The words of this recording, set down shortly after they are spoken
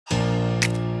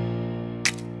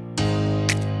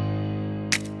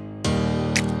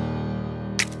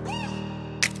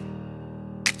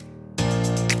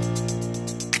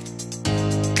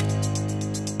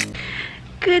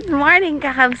Good morning,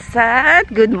 Kabsat!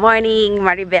 Good morning,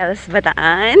 Maribel's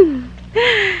Bataan!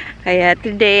 Kaya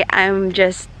today, I'm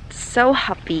just so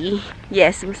happy.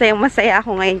 Yes, masayang-masaya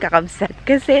ako ngayon, Kabsat.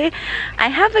 Kasi, I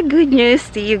have a good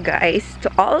news to you guys, to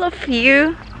all of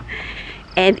you.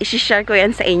 And, isi-share ko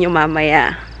yan sa inyo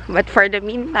mamaya. But for the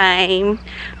meantime,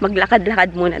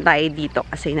 maglakad-lakad muna tayo dito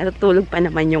kasi natutulog pa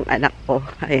naman yung anak ko.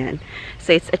 Ayan.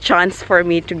 So, it's a chance for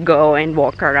me to go and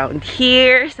walk around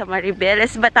here sa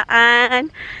Maribeles,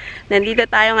 Bataan. Nandito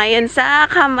tayo ngayon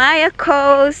sa Kamaya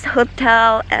Coast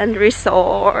Hotel and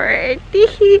Resort.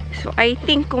 So, I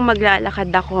think kung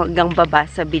maglalakad ako hanggang baba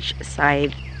sa beach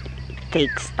side,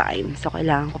 takes time. So,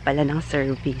 kailangan ko pala ng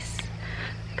service.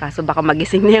 Kaso baka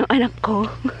magising na yung anak ko.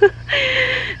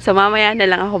 So, mamaya na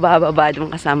lang ako bababa doon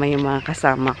kasama yung mga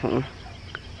kasama ko.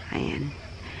 Ayan.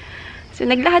 So,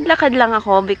 naglakad-lakad lang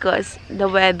ako because the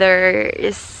weather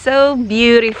is so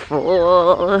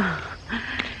beautiful.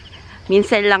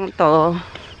 Minsan lang to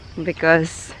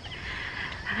because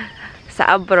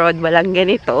sa abroad walang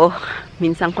ganito.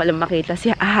 Minsan ko lang makita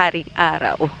siya haring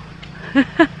araw.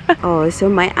 Oh, so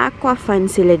may aqua fun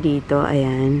sila dito.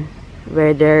 Ayan.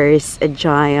 Where there's a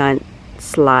giant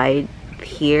slide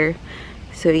here.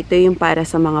 So, ito yung para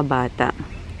sa mga bata.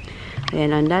 And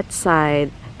on that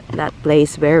side, that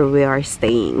place where we are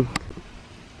staying.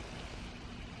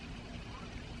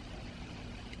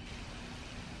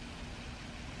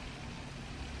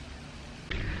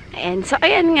 And so,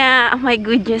 ayan nga, may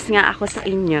good news nga ako sa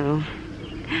inyo.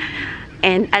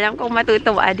 And alam kong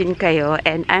matutuwa din kayo.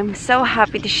 And I'm so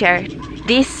happy to share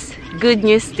this good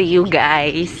news to you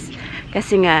guys.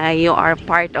 Kasi nga, you are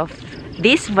part of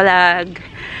this vlog.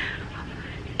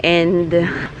 And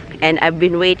I've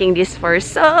been waiting this for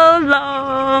so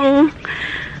long.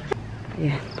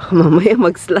 Ayan, baka mamaya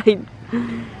mag-slide.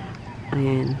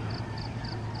 Ayan.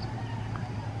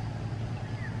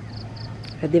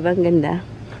 Diba ang ganda?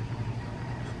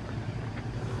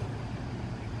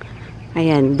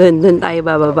 Ayan, dun tayo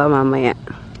bababa mamaya.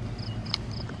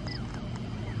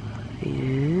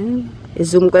 Ayan.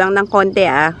 I-zoom ko lang ng konti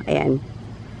Ayan.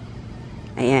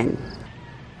 Ayan.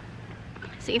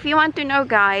 So, if you want to know,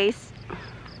 guys,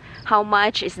 how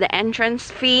much is the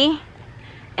entrance fee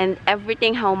and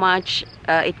everything, how much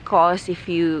it costs if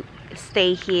you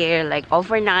stay here like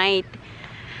overnight,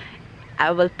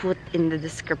 I will put in the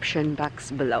description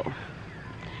box below.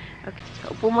 Okay,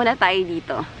 so upo muna tayo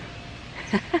dito.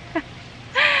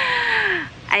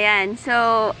 Ayan,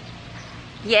 so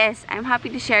yes, I'm happy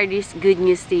to share this good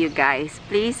news to you guys.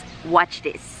 Please watch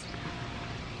this.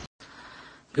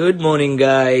 Good morning,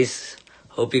 guys.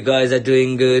 Hope you guys are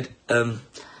doing good.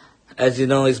 As you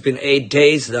know, it's been 8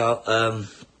 days now,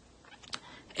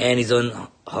 and he's on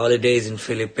holidays in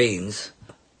Philippines.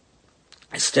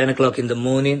 It's 10 o'clock in the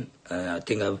morning. I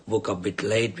think I woke up a bit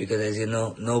late because, as you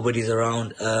know, nobody's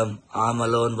around. I'm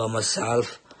alone by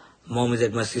myself. Mom is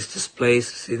at my sister's place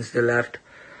since they left.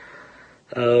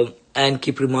 And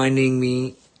keep reminding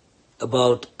me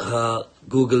about her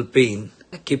Google Pin.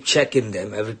 I keep checking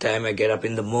them every time I get up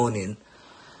in the morning.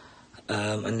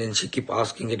 And then she keep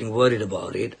asking, getting worried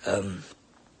about it.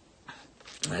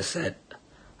 I said,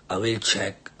 I will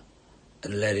check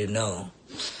and let you know.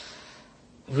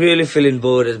 Really feeling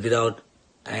bored without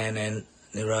Anne and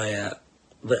Niraya.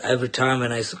 But every time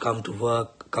when I used to come from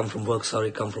work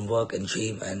and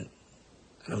gym and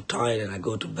I'm tired and I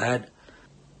go to bed,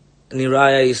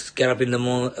 Niraya used to get up in the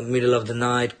middle of the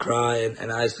night, cry, and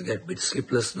I used to get a bit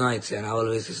sleepless nights. And I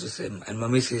always used to say, and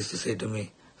my missus used to say to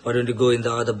me, why don't you go in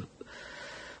the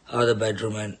other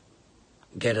bedroom and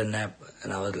get a nap?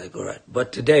 And I was like, alright.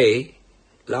 But today,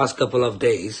 last couple of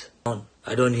days,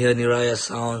 I don't hear Niraya's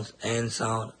sounds and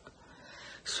sound.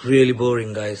 It's really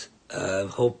boring, guys.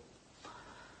 Hope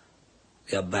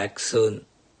they are back soon.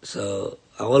 So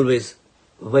I always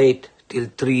wait till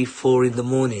 3-4 in the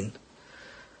morning,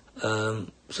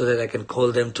 so that I can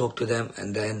call them, talk to them,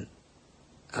 and then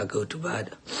I go to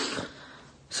bed.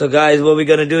 So guys, what we're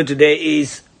gonna do today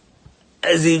is,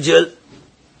 as usual,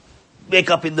 wake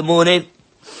up in the morning,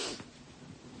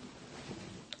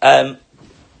 oh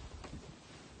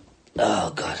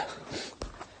God,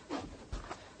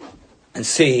 and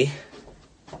see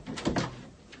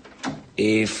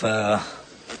if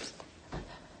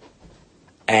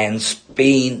Anne's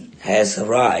pain has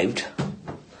arrived.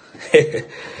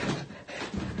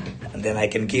 And then I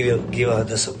can give her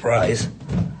the surprise.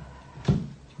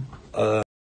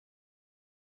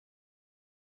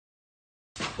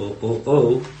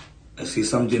 Oh, I see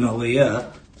something over here.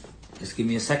 Just give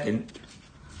me a second.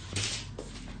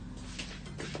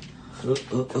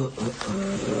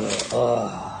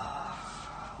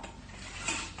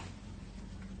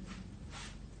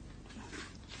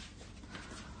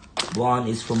 one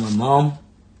is from my mom,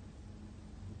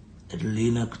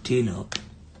 Adelina Coutinho.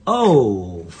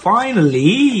 Oh,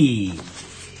 finally!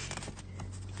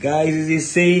 Guys, as you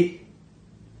see,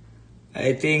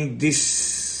 I think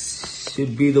this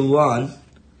should be the one.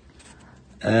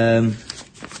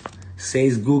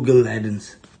 Says Google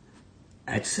AdSense.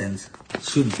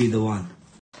 Should be the one.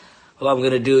 What I'm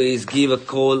gonna do is give a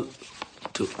call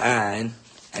to Anne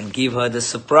and give her the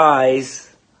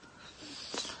surprise.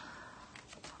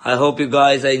 I hope you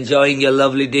guys are enjoying your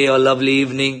lovely day or lovely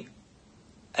evening.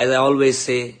 As I always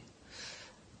say,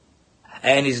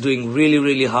 Anne is doing really,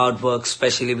 really hard work,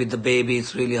 especially with the baby.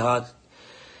 It's really hard.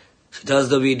 She does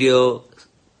the video,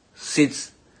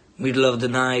 sits middle of the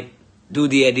night, do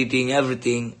the editing,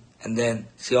 everything, and then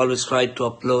she always tries to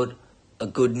upload a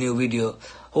good new video.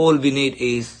 All we need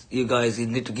is you guys. You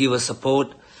need to give us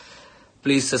support.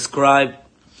 Please subscribe,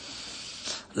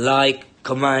 like,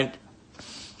 comment.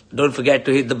 Don't forget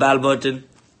to hit the bell button.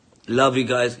 Love you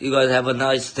guys. You guys have a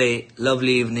nice day,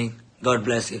 lovely evening. God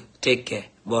bless you. Take care.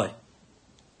 Bye.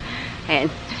 Ayan.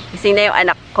 Gising na yung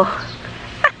anak ko.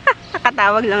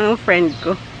 Nakatawag lang yung friend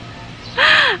ko.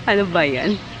 Ano ba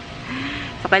yan?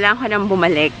 So, kailangan ko nang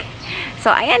bumalik.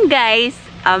 So, ayan guys.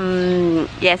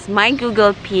 Yes, my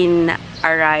Google PIN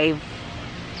arrived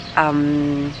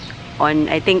on,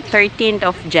 I think, 13th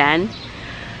of Jan.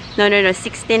 No,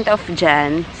 16th of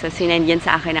Jan. So, sinend yan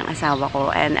sa akin ng asawa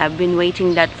ko. And I've been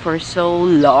waiting that for so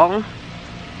long.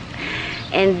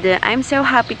 And I'm so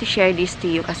happy to share this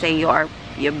to you kasi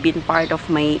you've been part of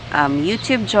my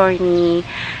YouTube journey.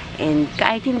 And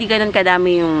kahit hindi ganun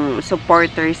kadami yung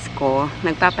supporters ko,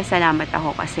 nagpapasalamat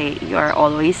ako kasi you're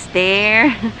always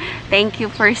there. Thank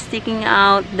you for sticking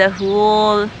out the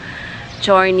whole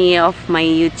journey of my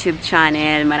YouTube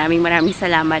channel. Maraming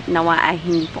salamat. Nawa ay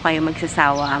hindi po kayo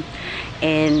magsasawa.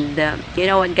 And you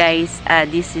know what guys,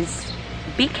 this is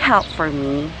big help for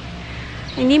me.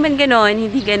 Hindi man ganon,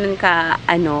 hindi ganon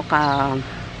paano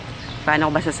ko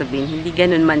ba sasabihin, hindi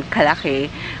ganon man kalaki.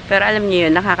 Pero alam niyo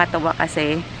yun, nakakatawa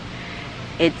kasi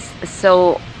it's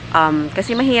so,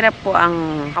 kasi mahirap po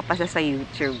ang kapasa sa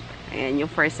YouTube. Ayan,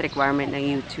 yung first requirement ng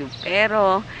YouTube.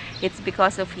 Pero, it's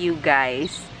because of you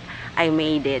guys, I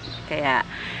made it. Kaya,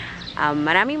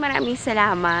 maraming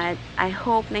salamat. I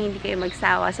hope na hindi kayo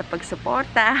magsawa sa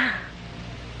pagsuporta.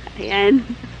 Ayan.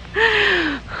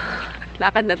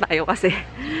 Lakad na tayo kasi.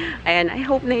 Ayan, I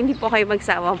hope na hindi po kayo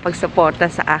magsawa ang pagsuporta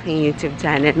sa aking YouTube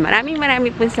channel.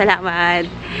 Maraming pong salamat.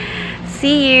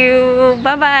 See you!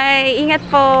 Bye-bye! Ingat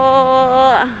po!